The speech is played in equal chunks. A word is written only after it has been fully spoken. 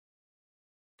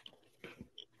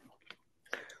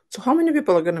So how many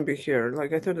people are going to be here?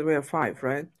 Like I thought we have five,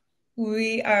 right?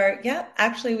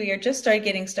 Actually, we are just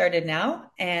getting started now,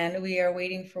 and we are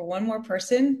waiting for one more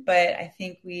person, but I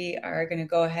think we are going to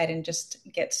go ahead and just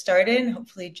get started.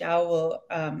 Hopefully, João will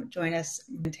join us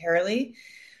momentarily.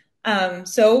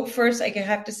 So first, I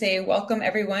have to say welcome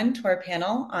everyone to our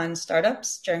panel on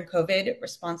startups during COVID,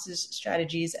 responses,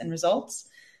 strategies, and results.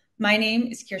 My name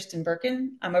is Kirsten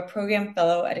Berken. I'm a program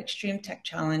fellow at Extreme Tech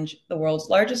Challenge, the world's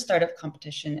largest startup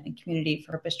competition and community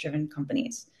for purpose-driven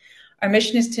companies. Our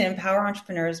mission is to empower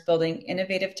entrepreneurs building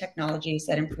innovative technologies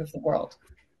that improve the world.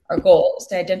 Our goal is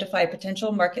to identify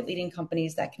potential market-leading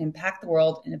companies that can impact the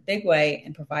world in a big way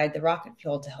and provide the rocket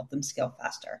fuel to help them scale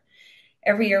faster.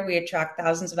 Every year, we attract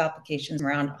thousands of applications from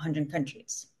around 100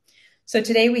 countries. So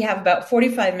today, we have about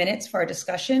 45 minutes for our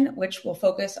discussion, which will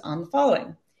focus on the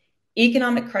following.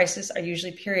 Economic crises are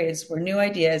usually periods where new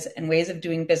ideas and ways of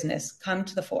doing business come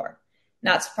to the fore.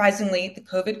 Not surprisingly, the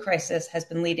COVID crisis has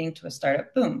been leading to a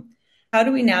startup boom. How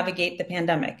do we navigate the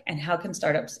pandemic, and how can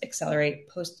startups accelerate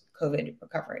post-COVID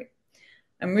recovery?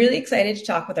 I'm really excited to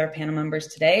talk with our panel members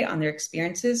today on their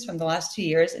experiences from the last 2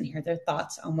 years and hear their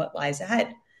thoughts on what lies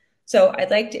ahead. So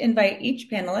I'd like to invite each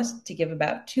panelist to give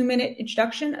about 2-minute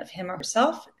introduction of him or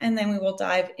herself, and then we will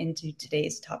dive into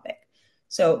today's topic.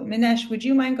 So Minesh, would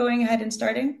you mind going ahead and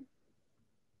starting?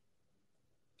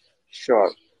 Sure.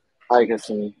 Hi,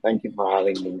 Kirsten. Thank you for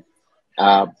having me.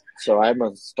 So I'm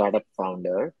a startup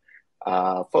founder.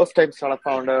 First-time startup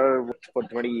founder, worked for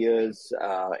 20 years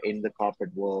in the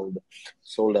corporate world,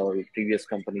 sold our previous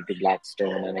company to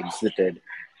Blackstone and exited.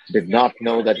 Did not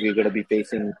know that we were going to be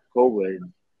facing COVID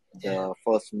the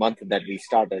first month that we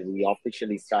started. We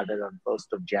officially started on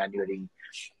 1st of January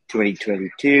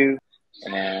 2022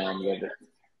 and were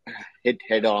hit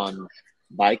head on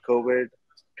by COVID,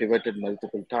 pivoted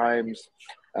multiple times.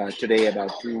 Today,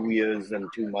 about 2 years and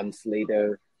 2 months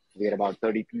later, we are about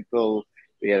 30 people.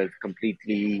 We are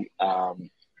completely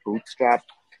bootstrapped.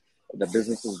 The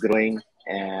business is growing,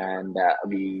 and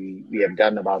we have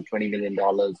done about $20 million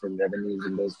in revenues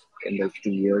in those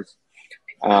 2 years.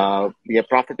 We are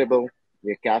profitable.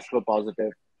 We are cash flow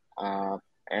positive,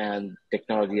 and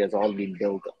technology has all been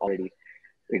built already.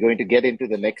 We're going to get into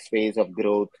the next phase of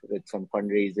growth with some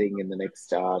fundraising in the next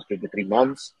 2 to 3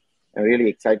 months. I'm really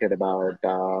excited about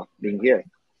being here.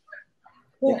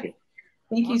 Cool.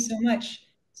 Thank you so much.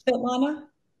 Svetlana?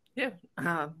 Yeah.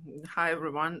 Hi,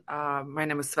 everyone. My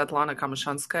name is Svetlana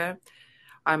Kamyshanskaya.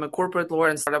 I'm a corporate lawyer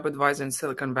and startup advisor in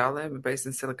Silicon Valley. I'm based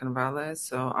in Silicon Valley.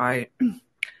 So I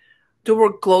do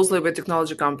work closely with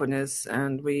technology companies,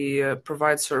 and we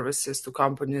provide services to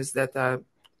companies that are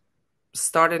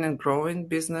starting and growing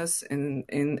business in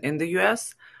the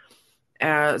U.S.,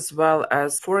 as well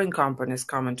as foreign companies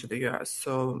coming to the U.S.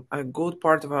 So a good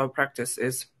part of our practice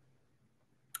is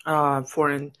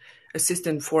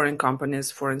assisting foreign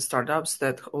companies, foreign startups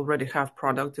that already have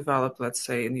product developed, let's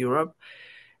say in Europe,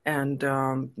 and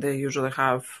they usually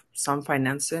have some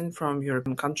financing from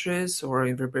European countries or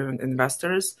European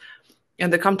investors,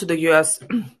 and they come to the U.S.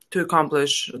 to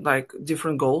accomplish like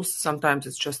different goals. Sometimes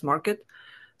it's just market.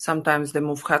 Sometimes they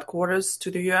move headquarters to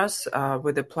the U.S.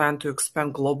 With a plan to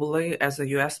expand globally as a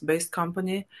U.S.-based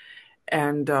company.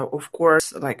 And of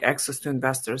course, like access to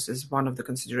investors is one of the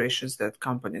considerations that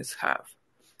companies have.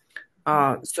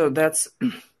 So that's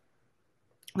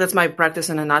my practice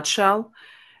in a nutshell.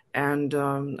 And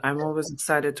I'm always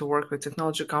excited to work with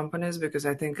technology companies because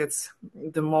I think it's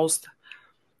the most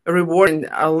rewarding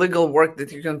legal work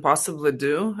that you can possibly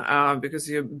do because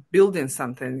you're building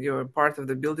something. You're part of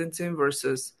the building team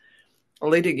versus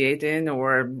litigating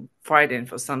or fighting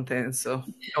for something. So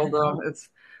although it's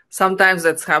sometimes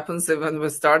that happens even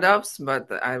with startups,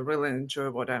 but I really enjoy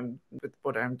what I'm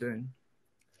doing.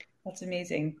 That's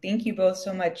amazing. Thank you both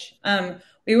so much.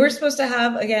 We were supposed to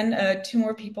have, again, 2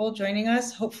 more people joining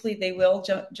us. Hopefully they will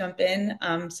jump in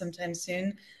sometime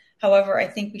soon. However, I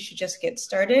think we should just get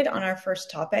started on our first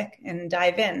topic and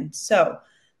dive in. So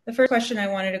the first question I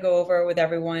wanted to go over with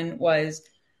everyone was,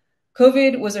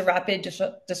 COVID was a rapid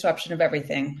disruption of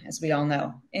everything, as we all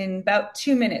know. In about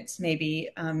 2 minutes, maybe,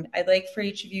 I'd like for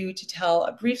each of you to tell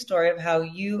a brief story of how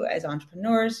you as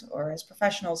entrepreneurs or as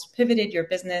professionals pivoted your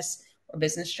business or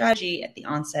business strategy at the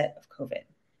onset of COVID.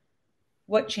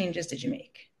 What changes did you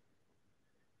make?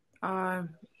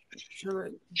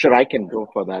 Sure, I can go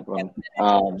for that one.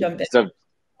 Jump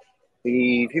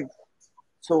in.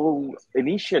 So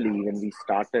initially, when we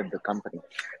started the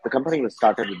company was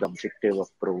started with the objective of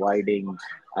providing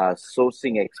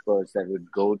sourcing experts that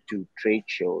would go to trade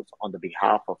shows on the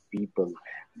behalf of people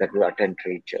that would attend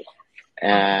trade shows.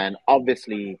 And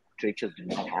obviously, trade shows did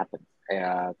not happen.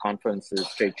 conferences,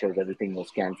 trade shows, everything was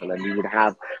canceled. And we would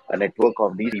have a network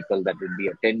of these people that would be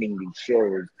attending these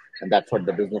shows. And that's what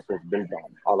the business was built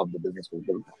on. All of the business was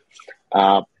built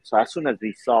on. So as soon as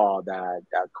we saw that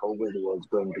COVID was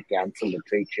going to cancel the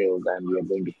trade shows and we are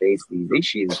going to face these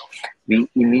issues, we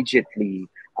immediately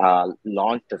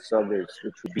launched a service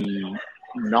which would be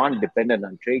non-dependent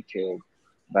on trade shows,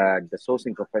 but the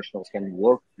sourcing professionals can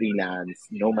work freelance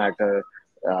no matter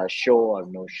show or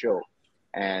no show.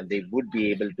 And they would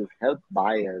be able to help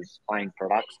buyers find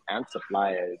products and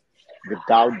suppliers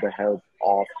without the help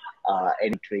of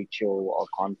any trade show or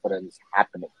conference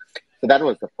happening. So that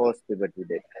was the first pivot we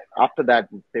did. After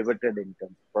that, we pivoted into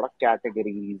product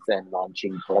categories and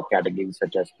launching product categories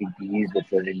such as PPEs, which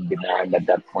were in demand at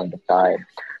that point of time.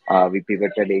 We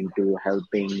pivoted into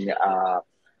helping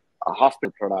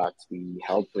hospital products. We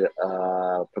helped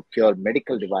procure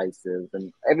medical devices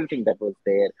and everything that was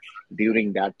there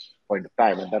during that point of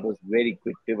time. And that was very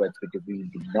quick pivots because we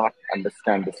did not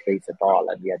understand the space at all.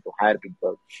 And we had to hire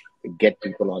people to get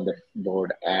people on the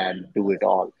board and do it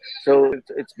all. So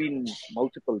it's been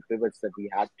multiple pivots that we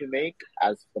had to make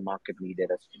as the market needed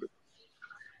us to do.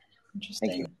 Interesting.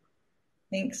 Thank you.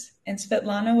 Thanks. And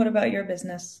Svetlana, what about your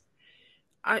business?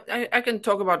 I can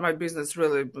talk about my business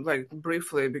really like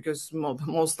briefly because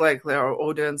most likely our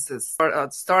audience is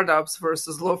startups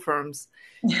versus law firms.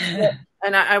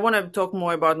 And I want to talk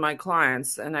more about my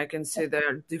clients, and I can see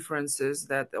their differences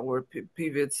that or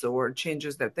pivots or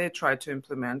changes that they try to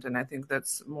implement, and I think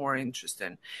that's more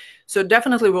interesting. So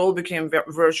definitely we all became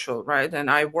virtual, right? And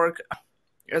I work,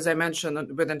 as I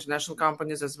mentioned, with international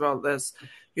companies as well as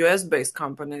US-based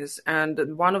companies.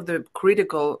 And one of the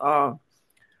critical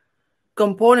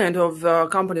component of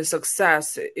company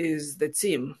success is the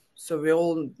team. So we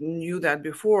all knew that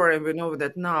before, and we know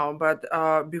that now. But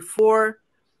before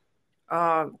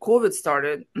COVID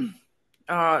started,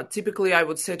 typically I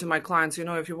would say to my clients,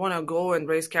 if you want to go and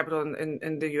raise capital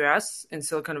in the US, in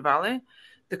Silicon Valley,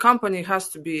 the company has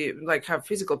to be have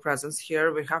physical presence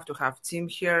here. We have to have team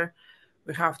here.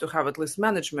 We have to have at least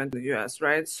management in the US,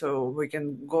 right? So we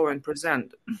can go and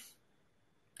present.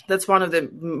 That's one of the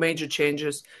major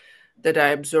changes that I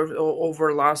observed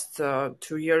over last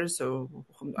 2 years. So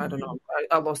I don't know,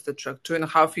 I lost the track,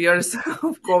 2.5 years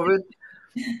of COVID.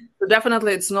 So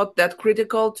definitely it's not that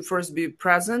critical to first be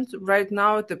present right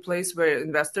now at the place where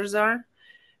investors are.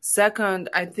 Second,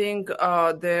 I think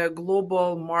the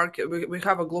global market, we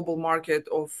have a global market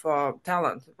of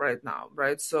talent right now,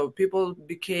 right? So people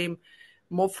became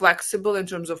more flexible in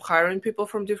terms of hiring people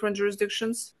from different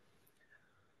jurisdictions.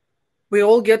 We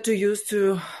all get to use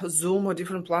to Zoom or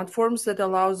different platforms that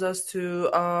allows us to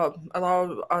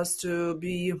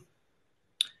be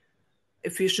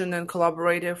efficient and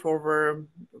collaborative over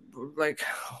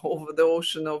the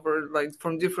ocean,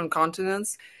 from different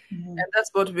continents. Mm-hmm. And that's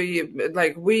what we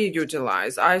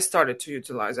utilize. I started to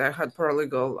utilize. I had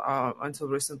paralegal until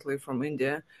recently from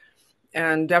India,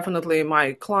 and definitely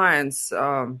my clients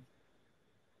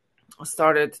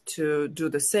started to do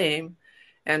the same.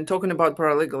 And talking about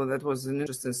paralegal, that was an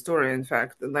interesting story. In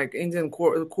fact, Indian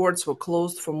courts were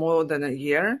closed for more than a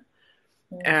year,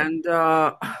 and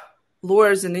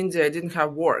lawyers in India didn't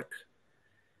have work.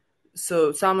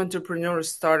 So some entrepreneurs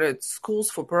started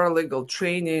schools for paralegal,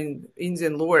 training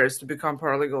Indian lawyers to become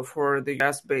paralegal for the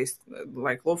US-based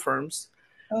law firms.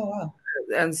 Oh, wow.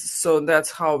 And so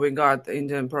that's how we got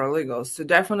Indian paralegals. So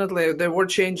definitely there were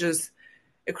changes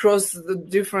across the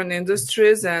different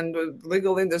industries, and the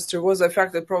legal industry was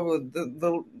affected probably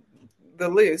the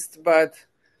least, but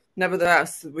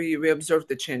nevertheless, we observed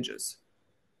the changes.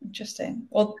 Interesting.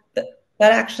 Well, that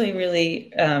actually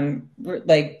really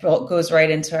goes right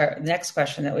into our next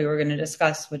question that we were going to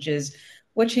discuss, which is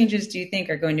what changes do you think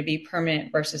are going to be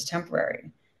permanent versus temporary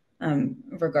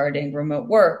regarding remote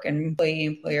work and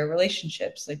employee-employer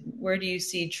relationships? Where do you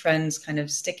see trends kind of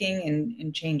sticking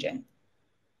and changing?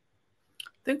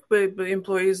 I think the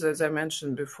employees, as I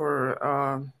mentioned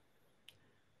before,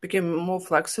 became more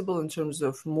flexible in terms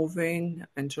of moving,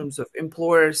 in terms of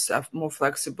employers are more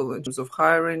flexible in terms of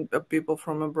hiring people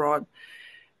from abroad.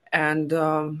 And,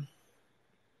 I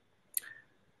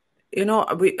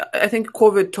think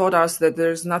COVID taught us that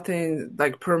there's nothing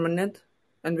permanent,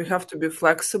 and we have to be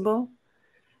flexible.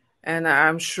 And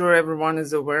I'm sure everyone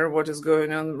is aware of what is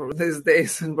going on these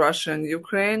days in Russia and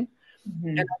Ukraine. Mm-hmm.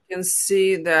 And I can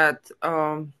see that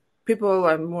people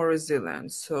are more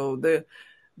resilient. So the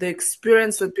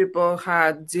experience that people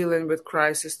had dealing with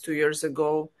crisis 2 years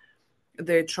ago,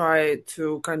 they try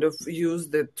to kind of use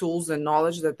the tools and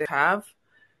knowledge that they have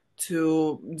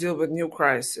to deal with new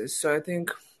crisis. So I think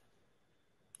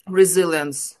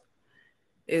resilience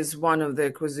is one of the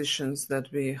acquisitions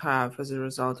that we have as a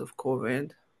result of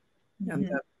COVID. And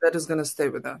that is going to stay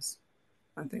with us,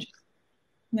 I think.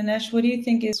 Minesh, what do you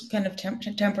think is kind of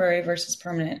temporary versus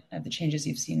permanent of the changes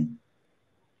you've seen?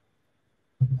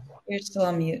 You're still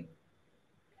on mute.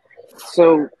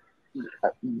 So,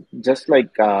 just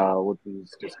like what we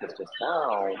discussed just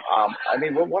now, I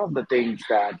mean, one of the things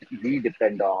that we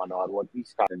depend on, or what we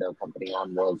started our company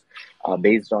on, was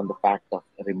based on the fact of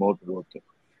remote working.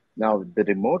 Now, the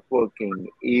remote working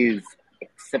is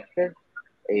accepted.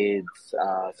 It's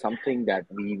something that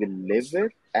we will live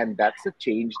with, and that's a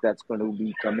change that's going to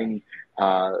be coming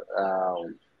uh, uh,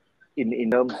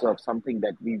 in terms of something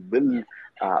that we will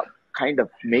kind of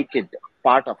make it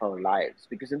part of our lives.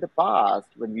 Because in the past,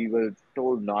 when we were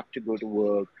told not to go to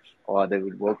work or they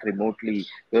would work remotely,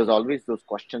 there was always those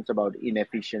questions about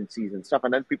inefficiencies and stuff.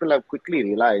 And then people have quickly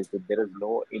realized that there is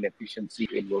no inefficiency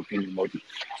in working remotely.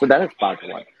 So that is part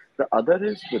one. The other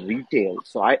is the retail.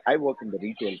 So I work in the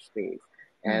retail space,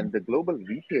 and the global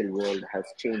retail world has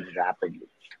changed rapidly.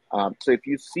 So if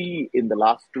you see in the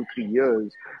last 2-3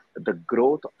 years, the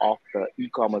growth of the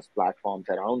e-commerce platforms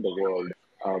around the world,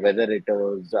 whether it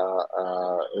was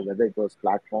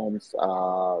platforms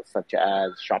such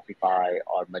as Shopify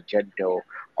or Magento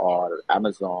or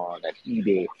Amazon and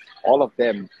eBay, all of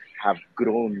them have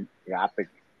grown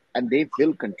rapidly, and they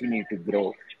will continue to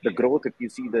grow. The growth, if you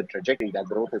see the trajectory, that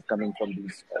growth is coming from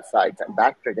these sites, and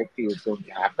that trajectory is going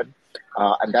to happen,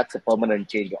 and that's a permanent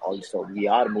change also. We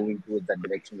are moving towards that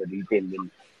direction where retail will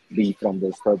be from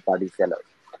those third-party sellers.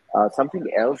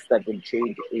 Something else that will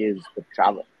change is the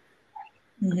travel.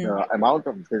 The amount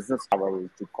of business travel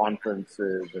to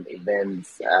conferences and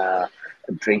events,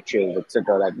 and trade shows,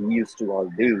 etc., that we used to all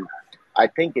do, I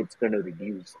think it's going to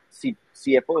reduce.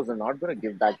 CFOs are not going to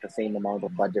give back the same amount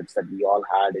of budgets that we all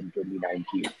had in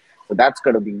 2019. So that's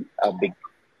going to be a big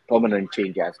permanent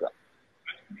change as well.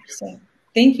 So,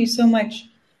 thank you so much.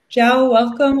 João,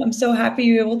 welcome. I'm so happy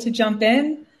you were able to jump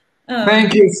in.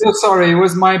 Thank you. So sorry. It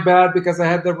was my bad because I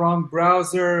had the wrong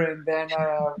browser, and then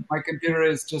my computer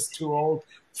is just too old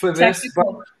for this.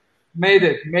 Technical. But made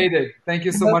it. Thank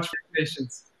you so much for your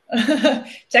patience.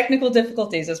 Technical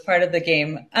difficulties as part of the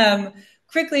game.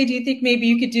 Quickly, do you think maybe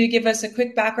you could give us a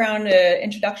quick background,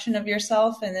 introduction of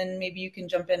yourself, and then maybe you can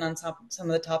jump in on some of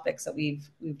the topics that we've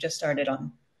just started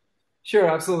on? Sure,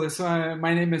 absolutely. So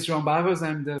my name is João Barros.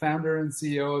 I'm the founder and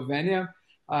CEO of Veniam.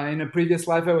 In a previous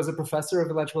life, I was a professor of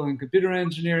electrical and computer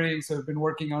engineering. So I've been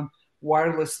working on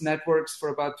wireless networks for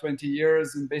about 20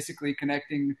 years and basically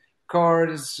connecting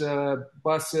cars,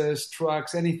 buses,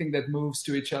 trucks, anything that moves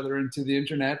to each other into the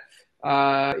internet.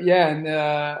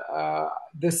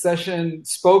 This session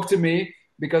spoke to me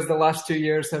because the last 2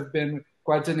 years have been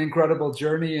quite an incredible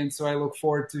journey. And so I look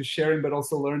forward to sharing, but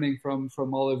also learning from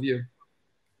all of you.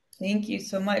 Thank you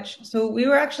so much. So we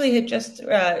were actually just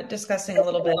discussing a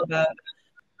little bit about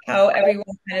how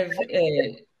everyone kind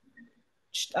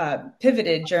of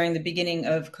pivoted during the beginning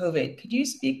of COVID. Could you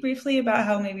speak briefly about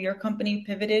how maybe your company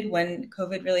pivoted when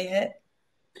COVID really hit?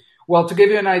 Well, to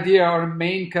give you an idea, our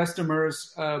main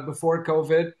customers before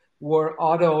COVID were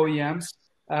auto OEMs.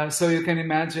 So you can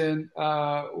imagine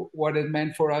what it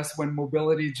meant for us when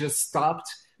mobility just stopped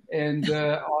and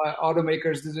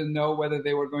automakers didn't know whether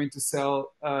they were going to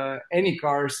sell any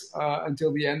cars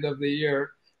until the end of the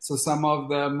year. So some of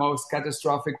the most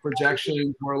catastrophic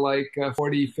projections were like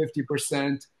 40,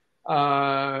 50%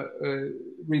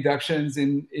 reductions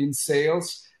in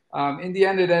sales. In the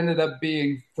end, it ended up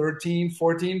being 13,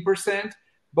 14%.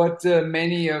 But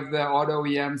many of the auto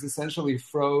OEMs essentially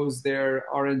froze their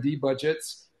R&D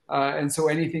budgets. And so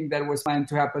anything that was planned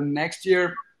to happen next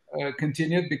year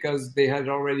continued because they had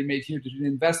already made huge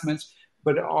investments.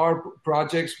 But our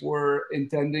projects were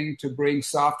intending to bring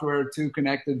software to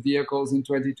connected vehicles in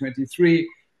 2023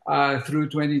 through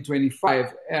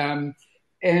 2025.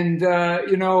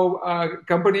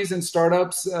 Companies and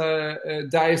startups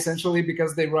die essentially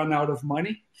because they run out of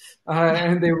money.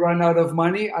 And they run out of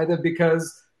money either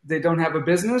because they don't have a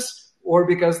business or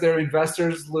because their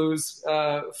investors lose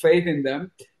faith in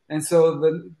them. And so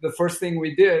the first thing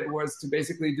we did was to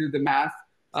basically do the math,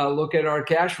 look at our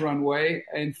cash runway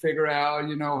and figure out,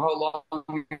 how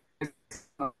long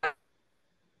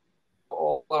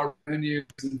all our revenues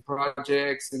and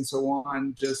projects and so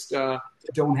on just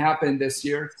don't happen this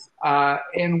year.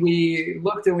 And we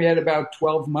looked and we had about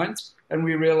 12 months and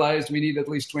we realized we need at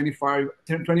least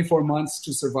 24 months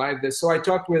to survive this. So I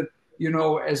talked with,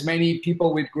 as many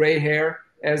people with gray hair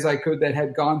as I could that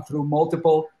had gone through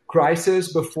multiple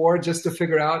crisis before just to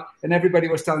figure out, and everybody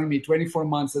was telling me 24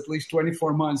 months, at least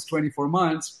 24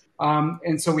 months.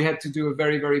 And so we had to do a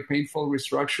very, very painful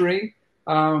restructuring.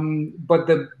 But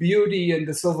the beauty and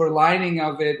the silver lining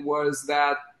of it was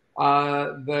that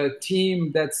the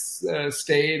team that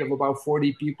stayed of about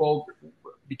 40 people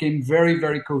became very,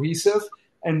 very cohesive.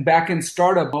 And back in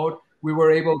startup mode, we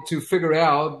were able to figure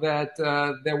out that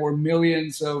there were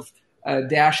millions of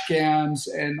dash cams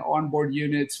and onboard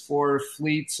units for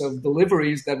fleets of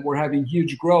deliveries that were having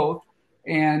huge growth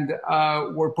and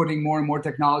were putting more and more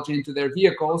technology into their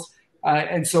vehicles.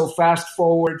 And so fast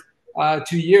forward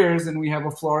 2 years and we have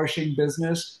a flourishing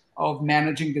business of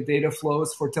managing the data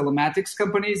flows for telematics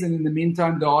companies. And in the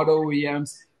meantime, the auto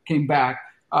OEMs came back.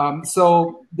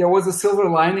 So there was a silver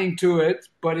lining to it,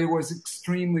 but it was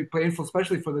extremely painful,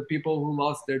 especially for the people who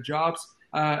lost their jobs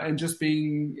and just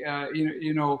being,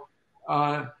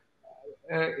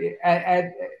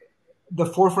 at the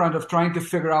forefront of trying to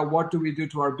figure out what do we do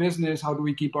to our business, how do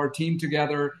we keep our team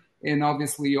together, and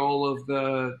obviously all of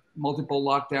the multiple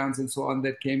lockdowns and so on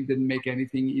that came didn't make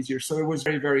anything easier. So it was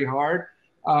very, very hard,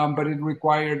 but it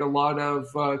required a lot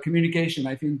of communication.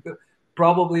 I think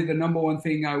probably the number one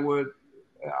thing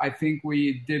I think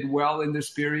we did well in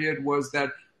this period was that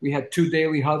we had 2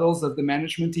 daily huddles of the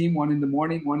management team, one in the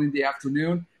morning, one in the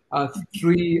afternoon,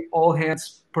 3 all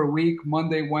hands per week,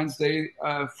 Monday, Wednesday,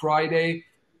 Friday,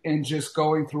 and just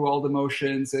going through all the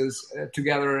motions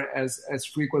together as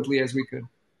frequently as we could.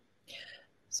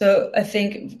 So I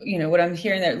think, what I'm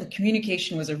hearing, that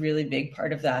communication was a really big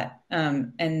part of that.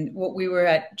 And what we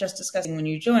were just discussing when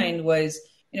you joined was,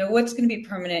 what's going to be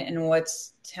permanent and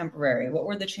what's temporary? What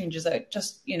were the changes that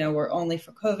just, were only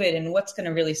for COVID, and what's going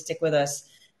to really stick with us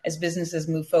as businesses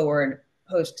move forward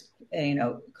post,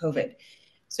 COVID?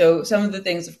 So some of the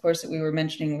things, of course, that we were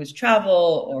mentioning was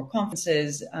travel or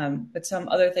conferences, but some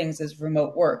other things is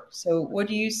remote work. So what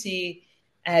do you see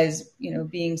as,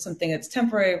 being something that's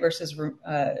temporary versus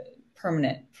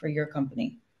permanent for your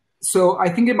company? So I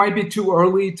think it might be too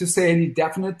early to say any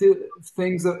definitive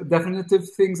things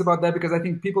about that, because I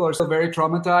think people are still very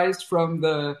traumatized from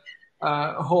the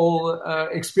whole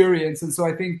experience. And so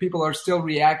I think people are still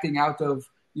reacting out of,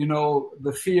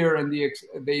 the fear and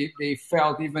they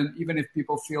felt, even if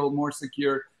people feel more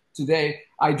secure today.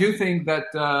 I do think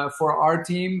that for our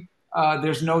team,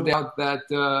 there's no doubt that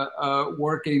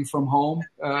working from home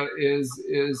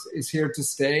is here to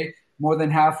stay. More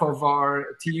than half of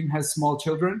our team has small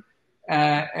children,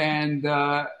 and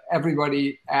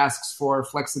everybody asks for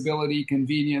flexibility,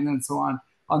 convenience, and so on.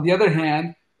 On the other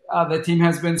hand, the team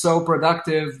has been so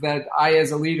productive that I,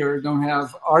 as a leader, don't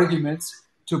have arguments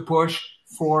to push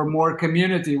for more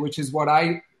community, which is what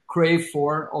I crave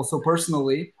for, also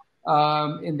personally.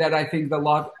 In that, I think a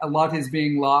lot is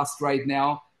being lost right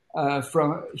now.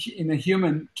 In a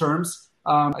human terms,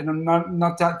 and I'm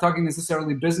not talking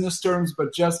necessarily business terms,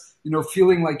 but just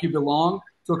feeling like you belong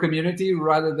to a community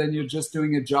rather than you're just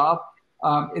doing a job.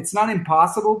 It's not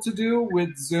impossible to do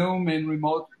with Zoom and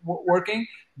remote working,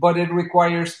 but it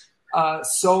requires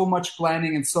so much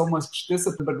planning and so much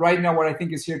discipline. But right now, what I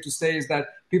think is here to stay is that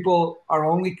people are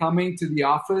only coming to the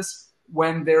office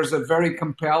when there's a very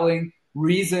compelling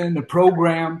reason, a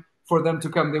program for them to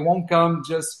come. They won't come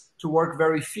just to work,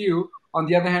 very few. On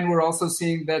the other hand, we're also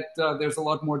seeing that there's a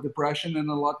lot more depression and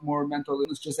a lot more mental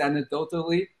illness, just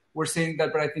anecdotally. We're seeing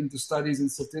that, but I think the studies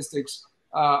and statistics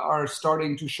are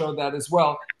starting to show that as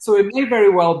well. So it may very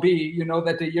well be,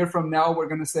 that a year from now, we're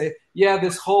going to say, yeah,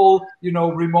 this whole,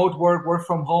 remote work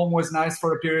from home was nice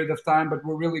for a period of time, but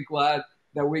we're really glad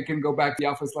that we can go back to the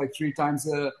office like 3 times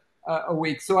a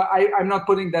week. So I'm not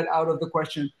putting that out of the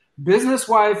question.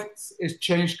 Business-wise, it's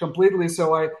changed completely.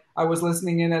 So I was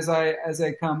listening in as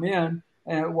I come in,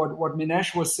 and what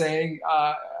Minesh was saying,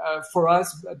 for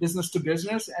us, business to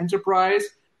business, enterprise,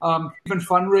 even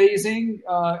fundraising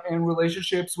and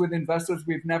relationships with investors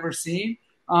we've never seen.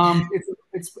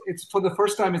 It's for the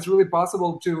first time, it's really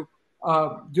possible to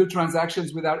do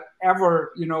transactions without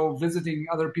ever, visiting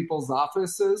other people's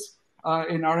offices.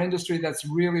 In our industry, that's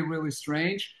really, really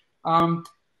strange. On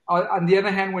the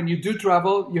other hand, when you do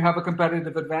travel, you have a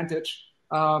competitive advantage,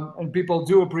 and people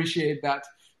do appreciate that.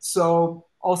 So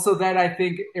also that, I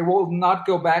think it will not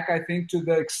go back, I think, to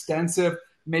the extensive,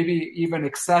 maybe even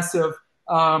excessive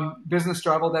business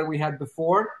travel that we had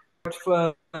before.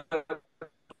 But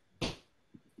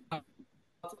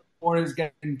more is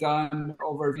getting done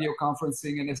over video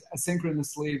conferencing and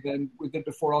asynchronously than we did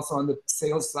before, also on the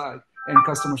sales side and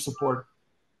customer support.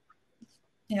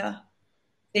 Yeah.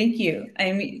 Thank you.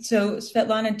 So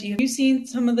Svetlana, have you seen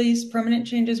some of these permanent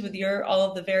changes with all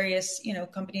of the various,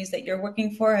 companies that you're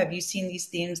working for? Have you seen these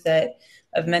themes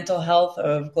of mental health,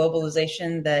 of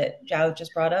globalization that João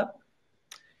just brought up?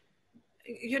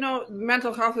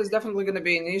 Mental health is definitely going to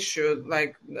be an issue.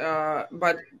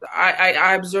 But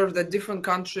I observe that different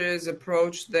countries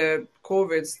approach the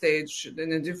COVID stage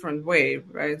in a different way,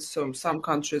 right? So some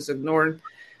countries ignored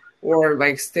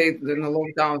or stayed in a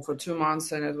lockdown for 2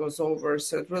 months and it was over.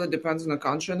 So it really depends on the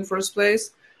country in the first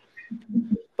place.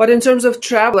 But in terms of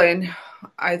traveling,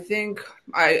 I think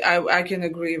I can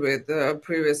agree with the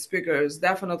previous speakers.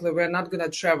 Definitely, we're not going to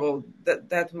travel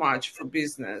that much for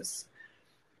business.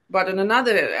 But on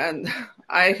another end,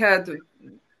 I had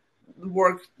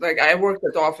I worked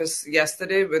at office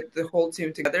yesterday with the whole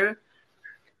team together,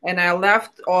 and I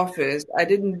left office. I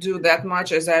didn't do that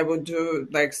much as I would do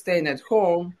staying at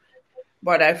home,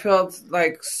 but I felt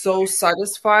so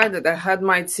satisfied that I had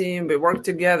my team. We worked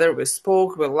together, we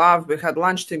spoke, we laughed, we had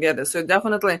lunch together. So it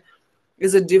definitely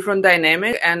is a different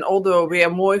dynamic. And although we are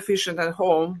more efficient at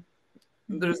home,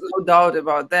 there's no doubt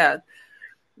about that.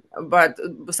 But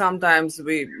sometimes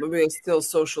we're still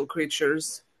social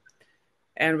creatures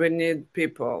and we need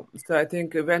people. So I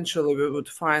think eventually we would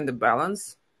find a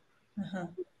balance. Uh-huh.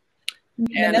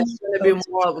 And it's going to be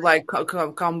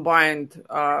more combined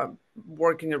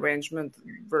working arrangement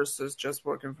versus just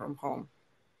working from home.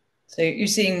 So you're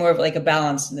seeing more of a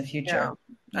balance in the future.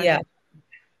 Yeah.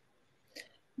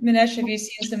 Minesh, have you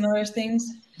seen similar things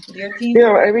with your team?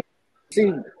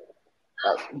 See,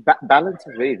 balance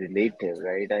is very relative,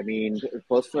 right? I mean,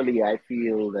 personally, I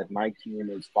feel that my team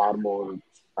is far more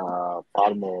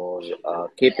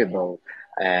capable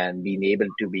and being able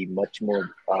to be much more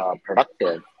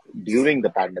productive during the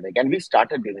pandemic. And we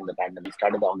started during the pandemic. We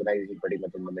started the organization pretty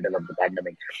much in the middle of the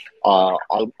pandemic. All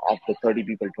of the 30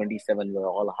 people, 27 were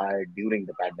all hired during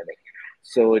the pandemic.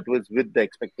 So it was with the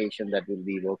expectation that we'll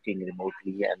be working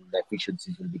remotely and the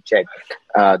efficiencies will be checked.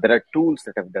 There are tools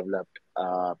that have developed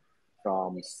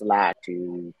from Slack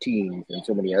to Teams and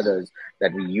so many others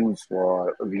that we use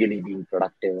for really being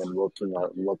productive and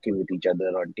working with each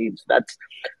other on teams. That's,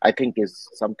 I think, is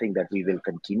something that we will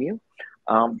continue.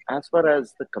 As far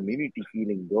as the community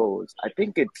feeling goes, I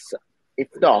think it's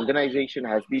if the organization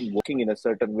has been working in a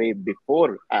certain way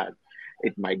beforehand,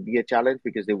 it might be a challenge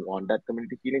because they want that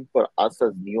community feeling. For us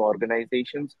as new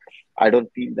organizations, I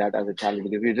don't feel that as a challenge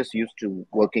because we're just used to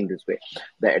working this way.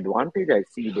 The advantage I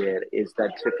see there is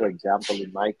that, say, for example,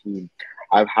 in my team,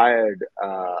 I've hired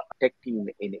a tech team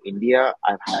in India.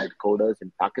 I've hired coders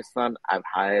in Pakistan. I've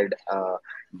hired a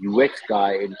UX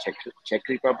guy in Czech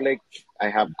Republic.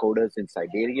 I have coders in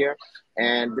Siberia.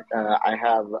 And I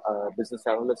have a business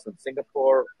analyst in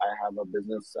Singapore. I have a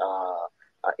business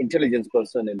intelligence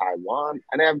person in Taiwan,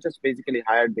 and I'm just basically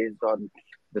hired based on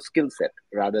the skill set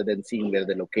rather than seeing where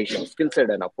the location, skill set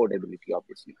and affordability,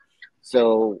 obviously.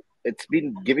 So it's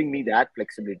been giving me that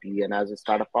flexibility, and as a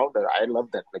startup founder, I love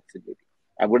that flexibility.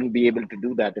 I wouldn't be able to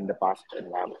do that in the past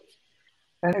environment.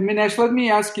 And Minesh, let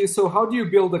me ask you, so how do you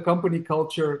build a company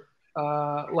culture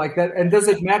like that? And does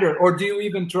it matter? Or do you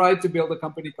even try to build a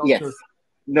company culture? Yes.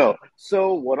 No.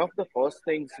 So one of the first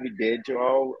things we did,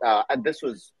 João, and this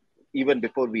was even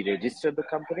before we registered the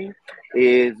company,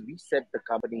 is we set the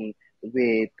company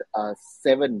with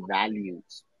 7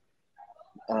 values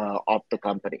of the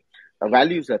company.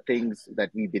 Values are things that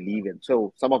we believe in.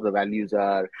 So some of the values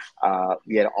are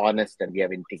we are honest and we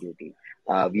have integrity.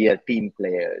 We are team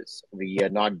players. We are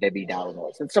not Debbie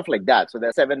Downers and stuff like that. So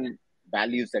there are 7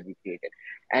 values that we created.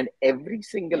 And every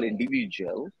single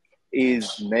individual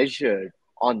is measured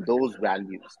on those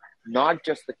values, not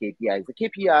just the KPIs. The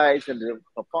KPIs and the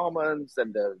performance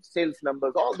and the sales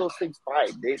numbers, all those things,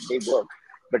 fine, they work.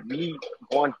 But we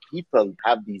want people to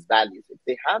have these values. If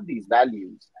they have these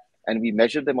values and we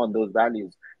measure them on those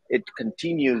values, it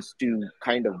continues to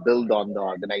kind of build on the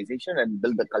organization and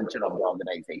build the culture of the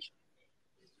organization.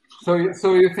 So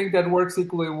you think that works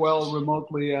equally well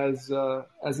remotely as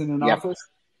in an office?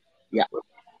 Yeah.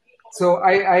 So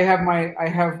I have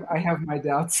my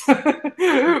doubts.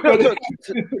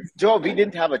 Joe, we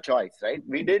didn't have a choice, right?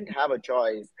 We didn't have a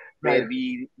choice where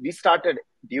we started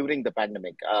during the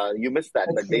pandemic. You missed that,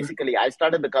 but basically I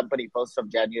started the company 1st of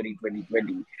January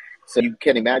 2020. So you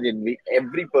can imagine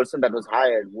every person that was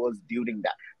hired was during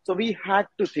that. So we had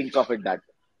to think of it that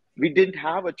way. We didn't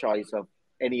have a choice of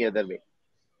any other way.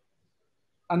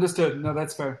 Understood. No,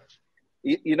 that's fair.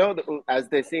 You know, as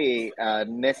they say,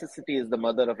 necessity is the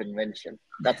mother of invention.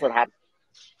 That's what happened.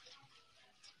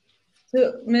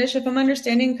 So, Minesh, if I'm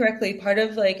understanding correctly, part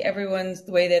of everyone's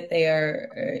the way that they are,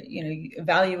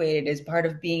 evaluated is part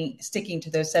of sticking to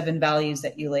those 7 values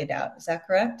that you laid out. Is that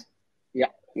correct?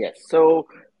 Yeah. Yes. So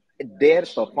their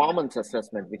performance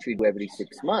assessment, which we do every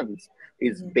 6 months,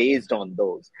 is based on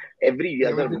those. Every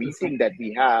other meeting that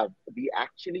we have, we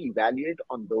actually evaluate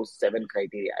on those 7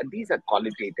 criteria. And these are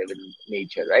qualitative in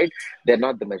nature, right? They're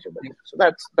not the measurable. So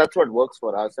that's what works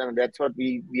for us. And that's what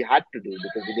we had to do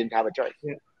because we didn't have a choice.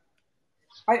 Yeah.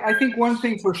 I think one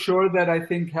thing for sure that I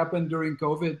think happened during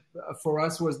COVID for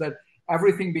us was that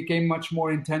everything became much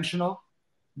more intentional,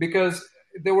 because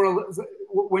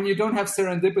when you don't have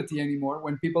serendipity anymore,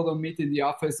 when people don't meet in the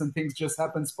office and things just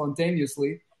happen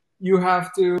spontaneously, you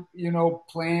have to,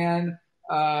 plan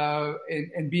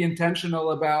and be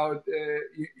intentional about,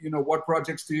 what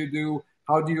projects do you do?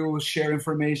 How do you share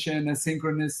information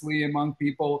asynchronously among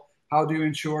people? How do you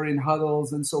ensure in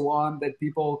huddles and so on that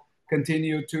people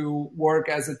continue to work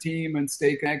as a team and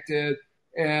stay connected?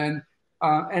 And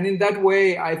in that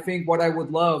way, I think what I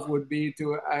would love would be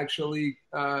to actually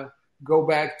go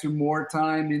back to more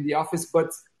time in the office,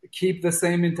 but keep the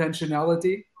same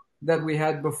intentionality that we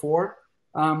had before.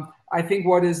 I think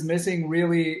what is missing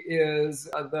really is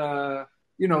the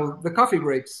coffee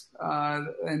breaks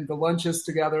and the lunches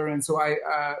together. And so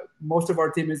most of our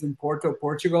team is in Porto,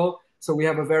 Portugal. So we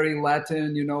have a very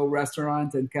Latin,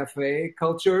 restaurant and cafe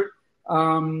culture.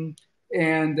 And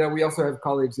we also have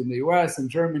colleagues in the US and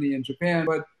Germany and Japan,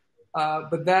 but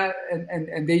that,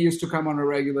 and they used to come on a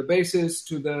regular basis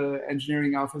to the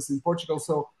engineering office in Portugal.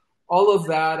 So all of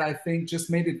that, I think, just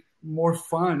made it more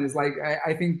fun. Is like,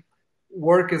 I think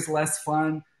work is less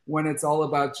fun when it's all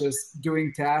about just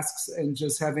doing tasks and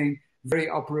just having very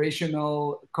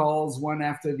operational calls one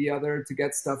after the other to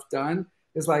get stuff done.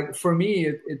 It's like, for me,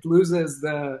 it loses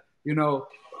the,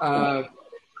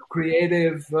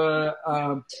 creative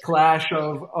clash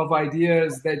of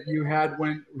ideas that you had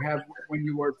when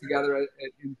you were together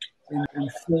in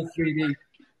full 3D.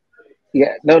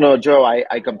 Yeah, no, Joe,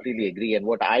 I completely agree. And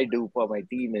what I do for my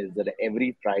team is that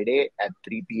every Friday at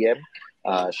 3 p.m.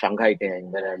 Shanghai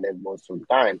time, when I live most of the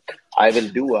time, I will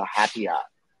do a happy hour.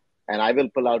 And I will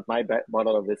pull out my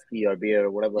bottle of whiskey or beer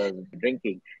or whatever I'm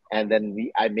drinking. And then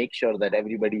I make sure that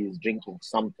everybody is drinking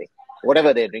something,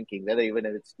 whatever they're drinking, whether even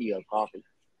if it's tea or coffee.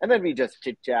 And then we just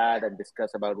chit chat and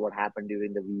discuss about what happened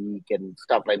during the week and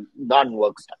stuff like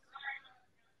non-work stuff.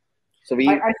 So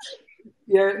no,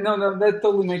 that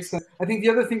totally makes sense. I think the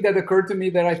other thing that occurred to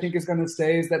me that I think is going to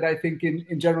stay is that I think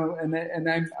in general, and I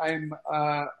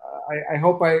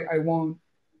hope I won't,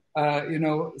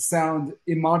 sound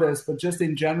immodest, but just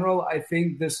in general, I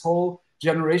think this whole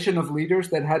generation of leaders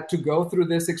that had to go through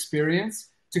this experience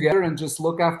together and just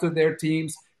look after their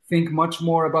teams, think much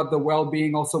more about the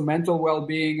well-being, also mental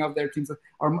well-being of their teams.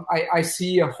 I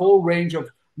see a whole range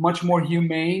of much more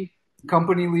humane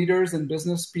company leaders and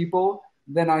business people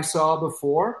than I saw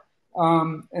before.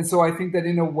 And so I think that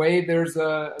in a way there's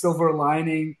a silver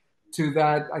lining to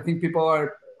that. I think people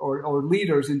are, or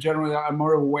leaders in general, are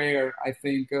more aware, I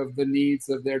think, of the needs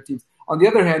of their teams. On the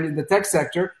other hand, in the tech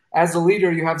sector, as a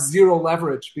leader, you have zero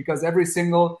leverage because every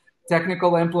single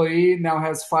technical employee now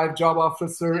has 5 job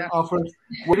offers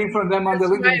waiting for them on the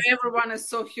LinkedIn. Why everyone is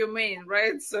so humane,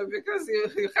 right? So because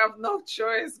you have no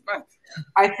choice, but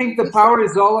I think the power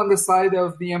is all on the side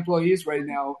of the employees right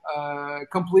now,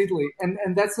 completely, and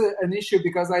that's an issue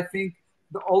because I think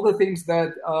all the things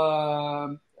that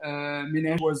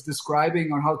Minesh was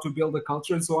describing on how to build a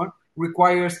culture and so on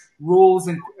requires rules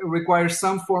and requires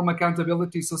some form of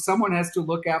accountability. So someone has to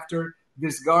look after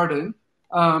this garden.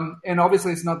 And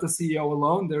obviously it's not the CEO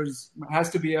alone. Has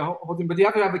to be a whole thing, but you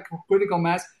have to have a critical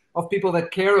mass of people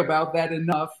that care about that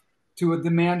enough to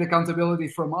demand accountability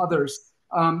from others.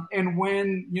 And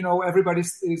when, everybody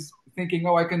is thinking,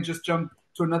 I can just jump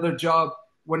to another job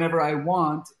whenever I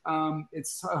want,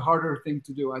 it's a harder thing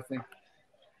to do, I think.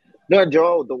 No,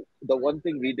 Joe, the one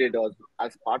thing we did was,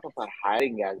 as part of our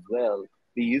hiring as well,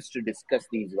 we used to discuss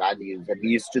these values and we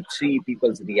used to see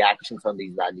people's reactions on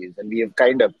these values. And we have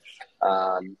kind of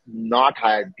not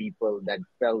hired people that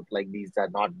felt like these are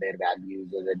not their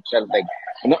values, or that felt like,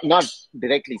 not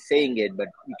directly saying it, but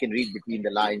you can read between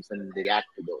the lines and react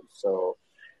to those. So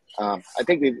I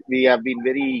think we have been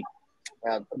very...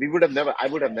 I would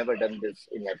have never done this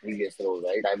in my previous role,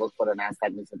 right? I worked for an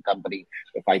asset management company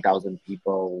with 5,000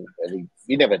 people.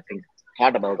 We never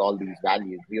thought about all these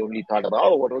values. We only thought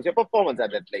about, what was your performance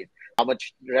at that place? How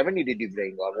much revenue did you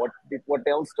bring? Or what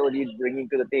else were you bringing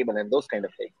to the table? And those kind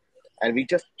of things. And we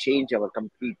just change our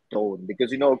complete tone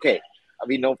because, we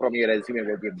know from your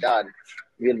resume what you've done.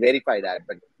 We'll verify that.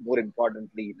 But more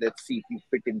importantly, let's see if you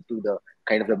fit into the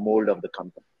kind of the mold of the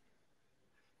company.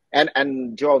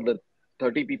 And Joe, the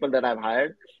 30 people that I've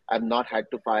hired, I've not had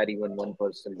to fire even one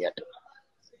person yet,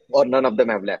 or none of them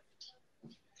have left.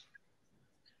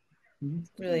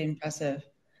 Really impressive.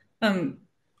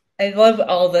 I love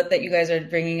all that you guys are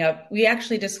bringing up. We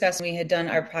actually discussed when we had done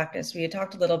our practice. We had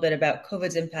talked a little bit about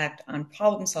COVID's impact on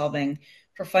problem solving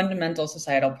for fundamental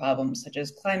societal problems such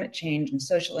as climate change and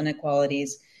social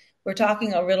inequalities. We're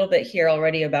talking a little bit here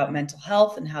already about mental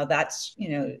health and how that's,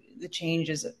 the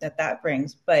changes that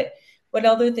brings. But what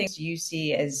other things do you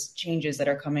see as changes that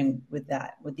are coming with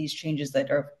that, with these changes that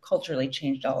are culturally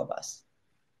changed all of us?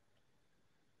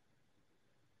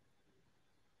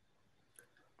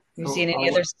 Have you seen any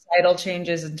other societal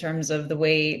changes in terms of the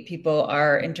way people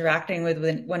are interacting with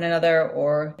one another,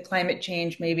 or climate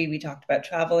change? Maybe we talked about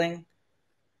traveling.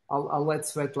 I'll let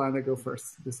Svetlana go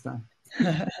first this time.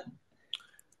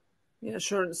 Yeah,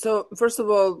 sure. So first of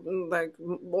all, like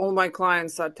all my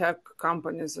clients are tech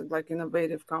companies, like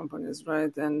innovative companies,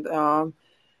 right? And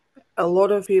a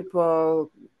lot of people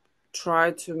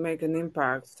try to make an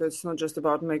impact. So it's not just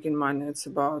about making money; it's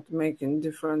about making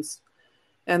difference.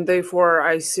 And therefore,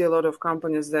 I see a lot of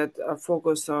companies that are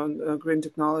focused on green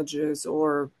technologies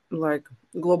or like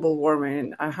global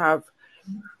warming. I have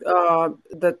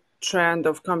the trend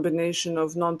of combination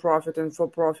of nonprofit and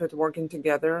for-profit working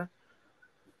together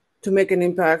to make an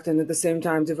impact and at the same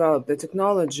time develop the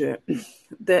technology.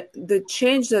 The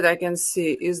change that I can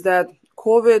see is that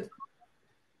COVID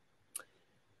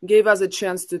gave us a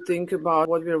chance to think about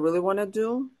what we really want to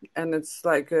do. And it's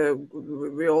like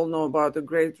we all know about the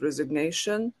Great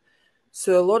Resignation.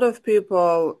 So a lot of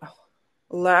people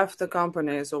left the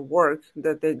companies or work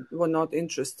that they were not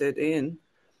interested in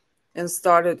and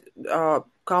started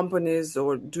companies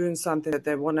or doing something that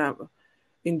they want to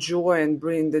enjoy and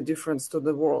bring the difference to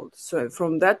the world. So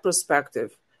from that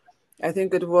perspective, I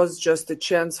think it was just a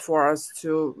chance for us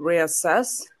to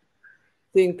reassess,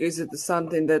 think, is it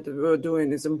something that we're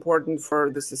doing is important for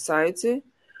the society?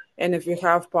 And if we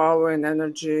have power and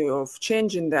energy of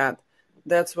changing that,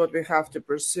 that's what we have to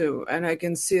pursue. And I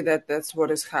can see that that's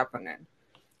what is happening,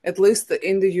 at least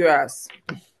in the US.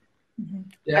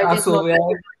 Yeah, absolutely.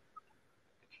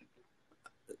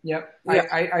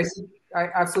 I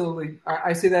absolutely.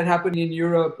 I see that happening in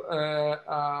Europe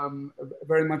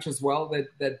very much as well.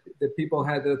 That people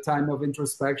had a time of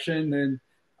introspection and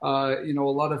a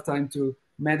lot of time to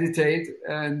meditate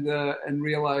and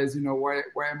realize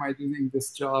why am I doing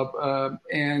this job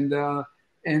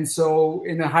and so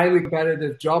in a highly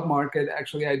competitive job market,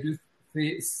 actually I do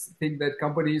think that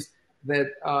companies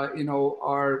that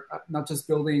are not just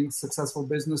building successful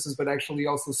businesses but actually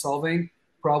also solving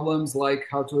problems like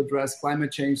how to address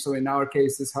climate change. So in our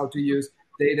case is how to use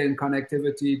data and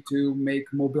connectivity to make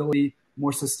mobility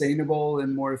more sustainable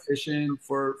and more efficient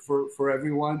for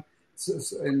everyone.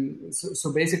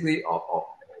 So basically,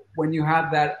 when you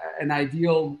have an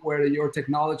ideal where your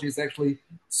technology is actually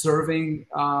serving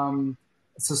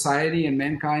society and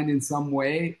mankind in some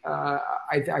way,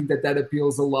 I think that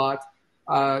appeals a lot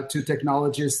to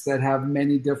technologists that have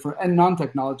many different and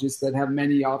non-technologists that have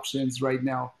many options right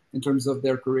now in terms of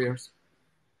their careers.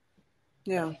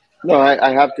 Yeah. No,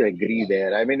 I have to agree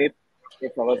there. I mean,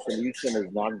 if our solution is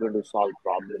not going to solve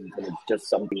problems and it's just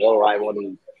something, I want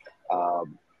to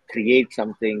create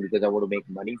something because I want to make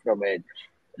money from it,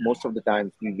 most of the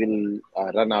times we will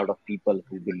run out of people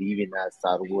who believe in us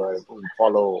or who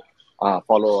follow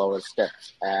our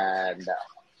steps. And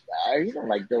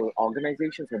like the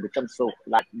organizations have become so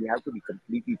flat. We have to be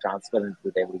completely transparent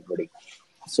with everybody.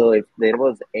 So if there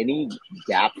was any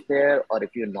gap there, or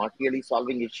if you're not really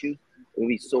solving issues, it would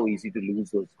be so easy to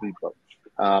lose those people.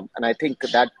 And I think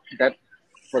that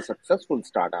for successful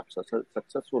startups or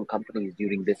successful companies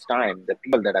during this time, the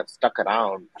people that have stuck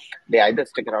around, they either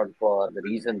stick around for the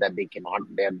reason that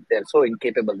they're so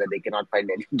incapable that they cannot find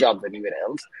any jobs anywhere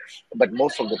else. But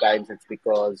most of the times it's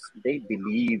because they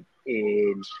believe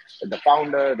in the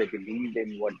founder, they believe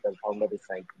in what the founder is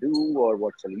trying to do or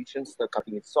what solutions the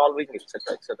company is solving,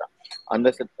 etc., etc.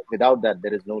 Without that,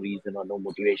 there is no reason or no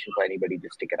motivation for anybody to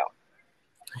stick around.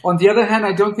 On the other hand,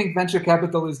 I don't think venture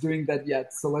capital is doing that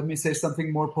yet. So let me say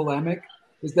something more polemic,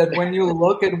 is that when you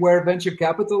look at where venture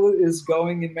capital is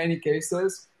going in many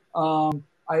cases,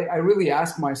 I really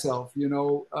ask myself,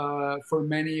 for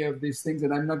many of these things,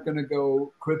 and I'm not going to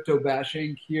go crypto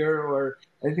bashing here or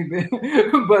anything,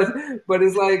 but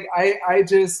it's like,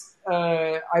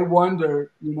 I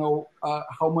wonder,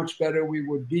 how much better we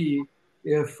would be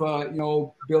if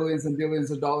billions and billions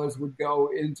of dollars would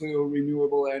go into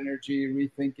renewable energy,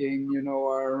 rethinking,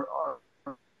 our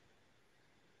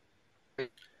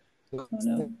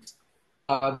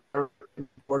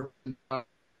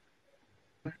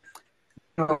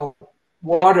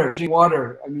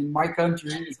water. I mean, my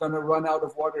country is going to run out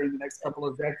of water in the next couple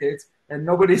of decades, and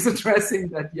nobody's addressing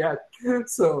that yet.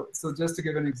 So just to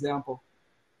give an example.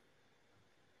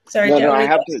 Sorry, No, Joe. I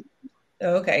have to.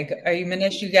 Okay. Are you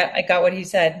Minesh? I got what he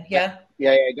said. Yeah.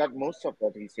 Yeah, I got most of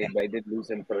what he said, but I did lose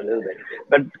him for a little bit.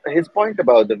 But his point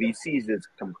about the VCs is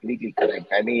completely correct.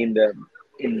 I mean, the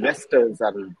investors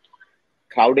are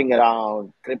crowding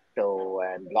around crypto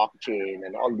and blockchain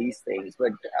and all these things.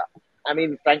 But I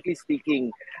mean, frankly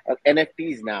speaking,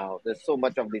 NFTs now, there's so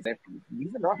much of these NFTs.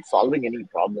 These are not solving any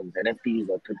problems. NFTs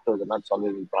or cryptos are not solving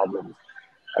any problems.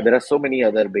 There are so many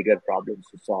other bigger problems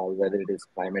to solve, whether it is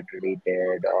climate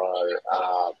related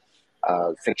or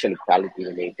sexual equality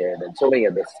related and so many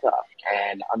other stuff.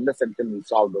 And unless until we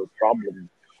solve those problems,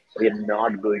 we are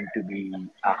not going to be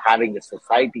having a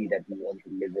society that we want to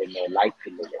live in or like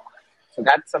to live in. So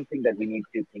that's something that we need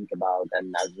to think about.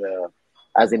 And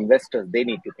as investors, they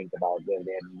need to think about where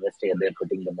they're investing and they're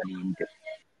putting the money into.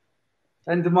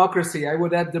 And democracy. I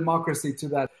would add democracy to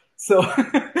that. So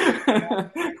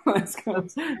let's go.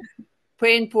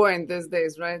 Pain point these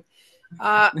days, right?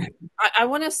 I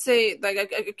want to say,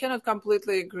 like, I cannot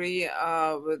completely agree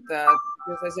with that,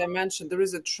 because as I mentioned, there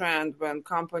is a trend when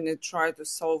companies try to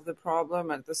solve the problem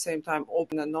at the same time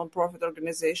open a non-profit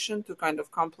organization to kind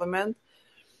of complement.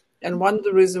 And one of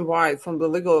the reasons why, from the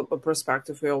legal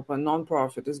perspective, we open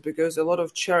non-profit is because a lot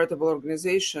of charitable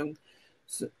organizations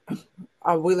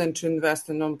are willing to invest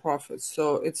in non-profits.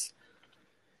 So it's,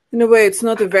 in a way, it's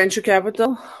not a venture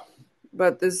capital,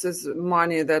 but this is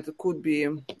money that could be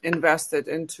invested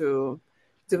into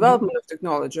development of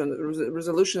technology and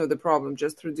resolution of the problem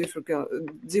just through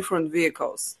different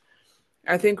vehicles.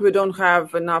 I think we don't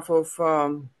have enough of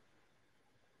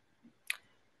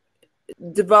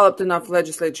developed enough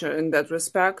legislature in that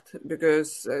respect,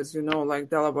 because, as you know, like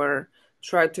Delaware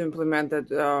tried to implement that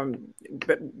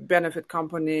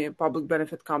public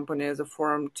benefit company as a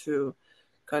forum to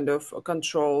kind of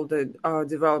control the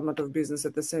development of business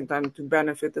at the same time to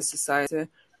benefit the society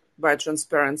by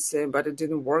transparency, but it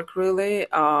didn't work really.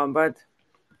 But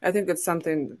I think it's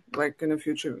something like in the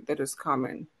future that is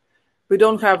coming. We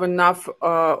don't have enough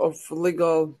of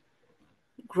legal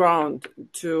ground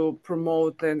to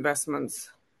promote the investments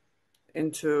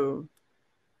into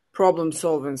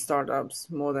problem-solving startups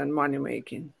more than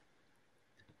money-making.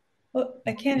 Well,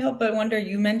 I can't help but wonder,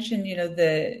 you mentioned,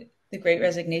 the Great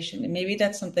Resignation, and maybe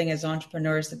that's something as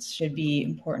entrepreneurs that should be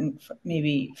important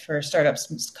maybe for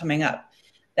startups coming up,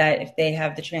 that if they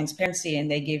have the transparency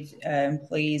and they give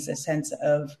employees a sense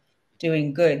of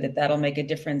doing good, that'll make a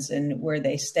difference in where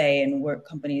they stay and what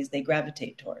companies they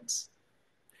gravitate towards.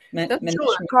 That's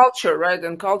true. And culture, right?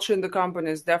 And culture in the company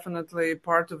is definitely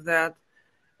part of that.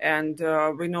 And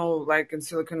we know, like in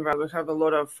Silicon Valley, we have a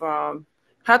lot of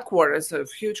headquarters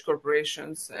of huge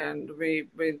corporations, and we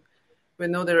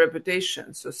know their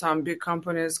reputation. So some big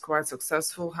companies, quite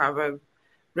successful, have a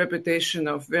reputation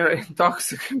of very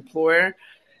toxic employer,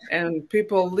 and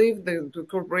people leave the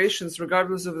corporations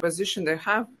regardless of the position they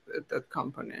have at that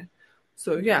company.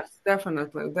 So yes,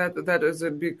 definitely, that is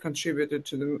a big contributor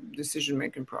to the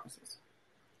decision-making process.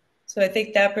 So I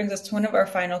think that brings us to one of our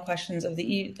final questions of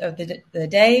the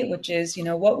day, which is,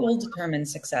 what will determine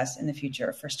success in the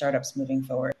future for startups moving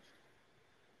forward?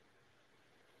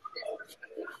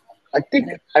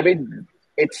 I mean,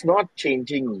 it's not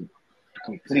changing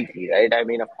completely, right? I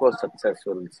mean, of course, success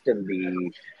will still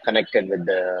be connected with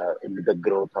the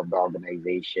growth of the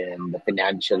organization, the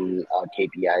financial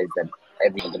KPIs that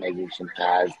every organization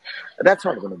has. That's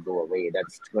not going to go away.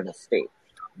 That's going to stay.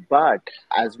 But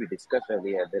as we discussed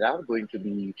earlier, there are going to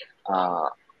be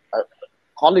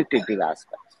qualitative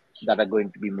aspects that are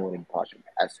going to be more important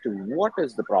as to what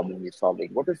is the problem we're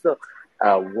solving, what is the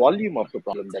volume of the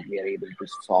problem that we are able to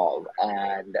solve,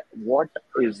 and what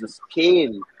is the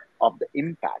scale of the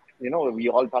impact. We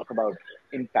all talk about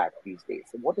impact these days.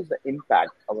 So what is the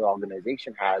impact our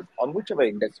organization has on whichever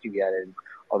industry we are in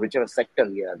or whichever sector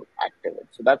we are active in?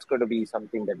 So that's going to be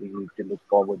something that we need to look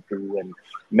forward to and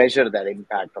measure that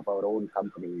impact of our own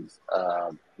companies.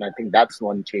 And I think that's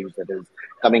one change that is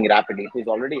coming rapidly. It is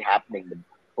already happening, but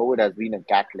COVID has been a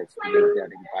catalyst to make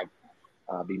that impact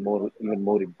be even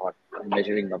more important,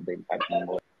 measuring of the impact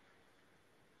more.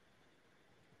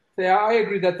 Yeah, I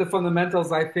agree that the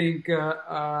fundamentals, I think,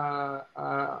 are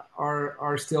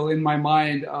still in my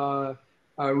mind: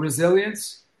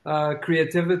 resilience,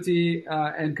 creativity,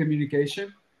 and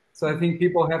communication. So I think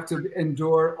people have to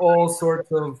endure all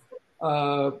sorts of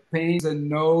pains and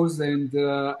no's and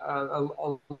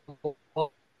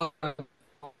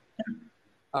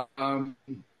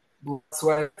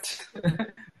sweat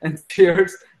and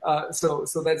tears. So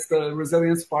that's the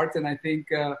resilience part, and I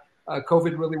think.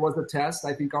 COVID really was a test.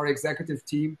 I think our executive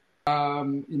team,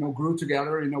 grew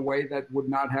together in a way that would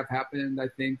not have happened, I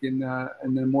think, in a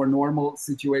more normal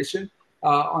situation.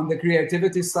 on the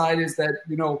creativity side is that,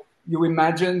 you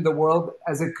imagine the world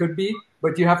as it could be,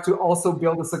 but you have to also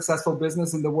build a successful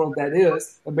business in the world that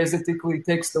is, and basically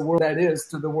takes the world that is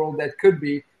to the world that could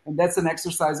be. And that's an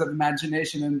exercise of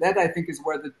imagination. And that, I think, is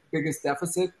where the biggest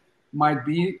deficit might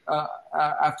be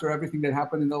after everything that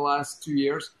happened in the last 2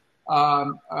 years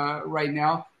right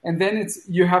now. And then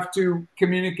you have to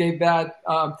communicate that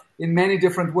in many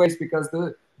different ways, because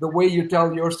the way you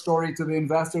tell your story to the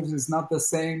investors is not the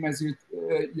same as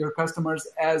your customers,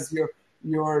 as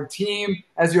your team,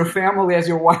 as your family, as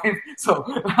your wife. So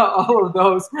all of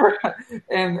those.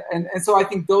 And so I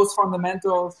think those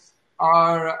fundamentals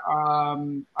are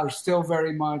still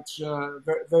very much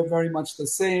the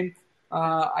same.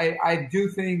 I do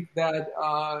think that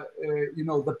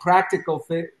the practical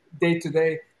day to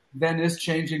day then is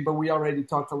changing, but we already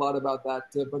talked a lot about that.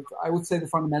 But I would say the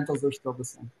fundamentals are still the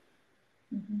same.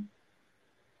 Mm-hmm.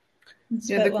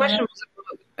 Yeah, the question was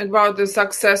about the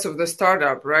success of the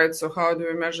startup, right? So how do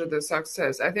we measure the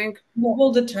success? I think what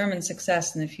will determine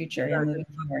success in the future and moving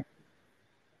forward?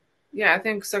 Yeah, I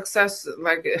think success,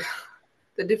 like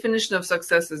the definition of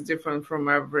success is different from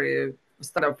every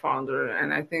startup founder.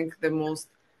 And I think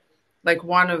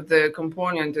one of the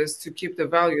component is to keep the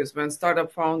values. When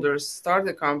startup founders start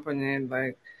a company,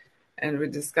 and we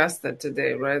discussed that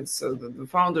today, right? So the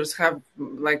founders have,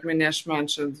 like Minesh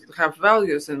mentioned, have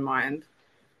values in mind.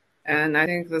 And I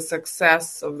think the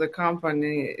success of the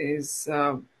company is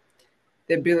the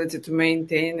ability to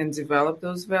maintain and develop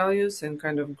those values and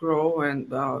kind of grow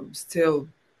and still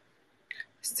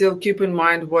keep in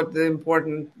mind what the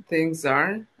important things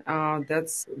are.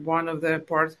 That's one of the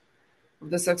part of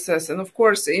the success. And of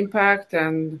course, impact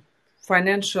and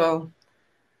financial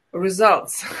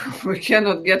results. We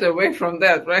cannot get away from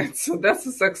that, right? So that's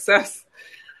a success.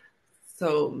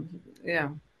 So yeah,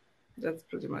 that's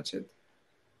pretty much it.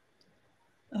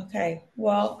 Okay.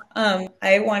 Well,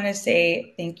 I want to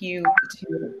say thank you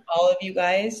to all of you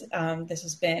guys. This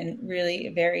has been really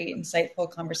a very insightful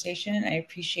conversation. I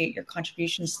appreciate your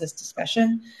contributions to this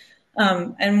discussion.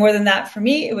 And more than that, for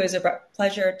me, it was a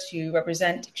pleasure to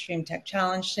represent Extreme Tech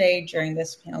Challenge today during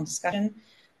this panel discussion,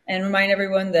 and remind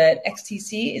everyone that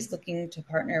XTC is looking to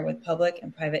partner with public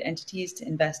and private entities to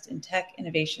invest in tech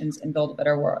innovations and build a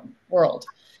better world.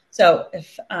 So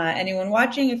if anyone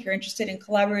watching, if you're interested in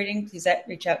collaborating, please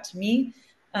reach out to me.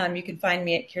 You can find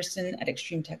me at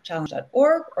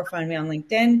Kirsten@extremetechchallenge.org, or find me on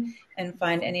LinkedIn, and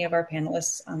find any of our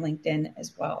panelists on LinkedIn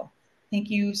as well. Thank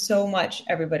you so much,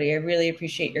 everybody. I really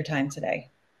appreciate your time today.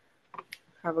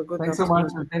 Have a good Thanks so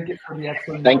much, and thank you for the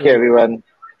excellent. Thank you, everyone.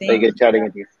 Very good chatting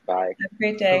with you. Bye. Have a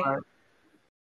great day. Bye-bye.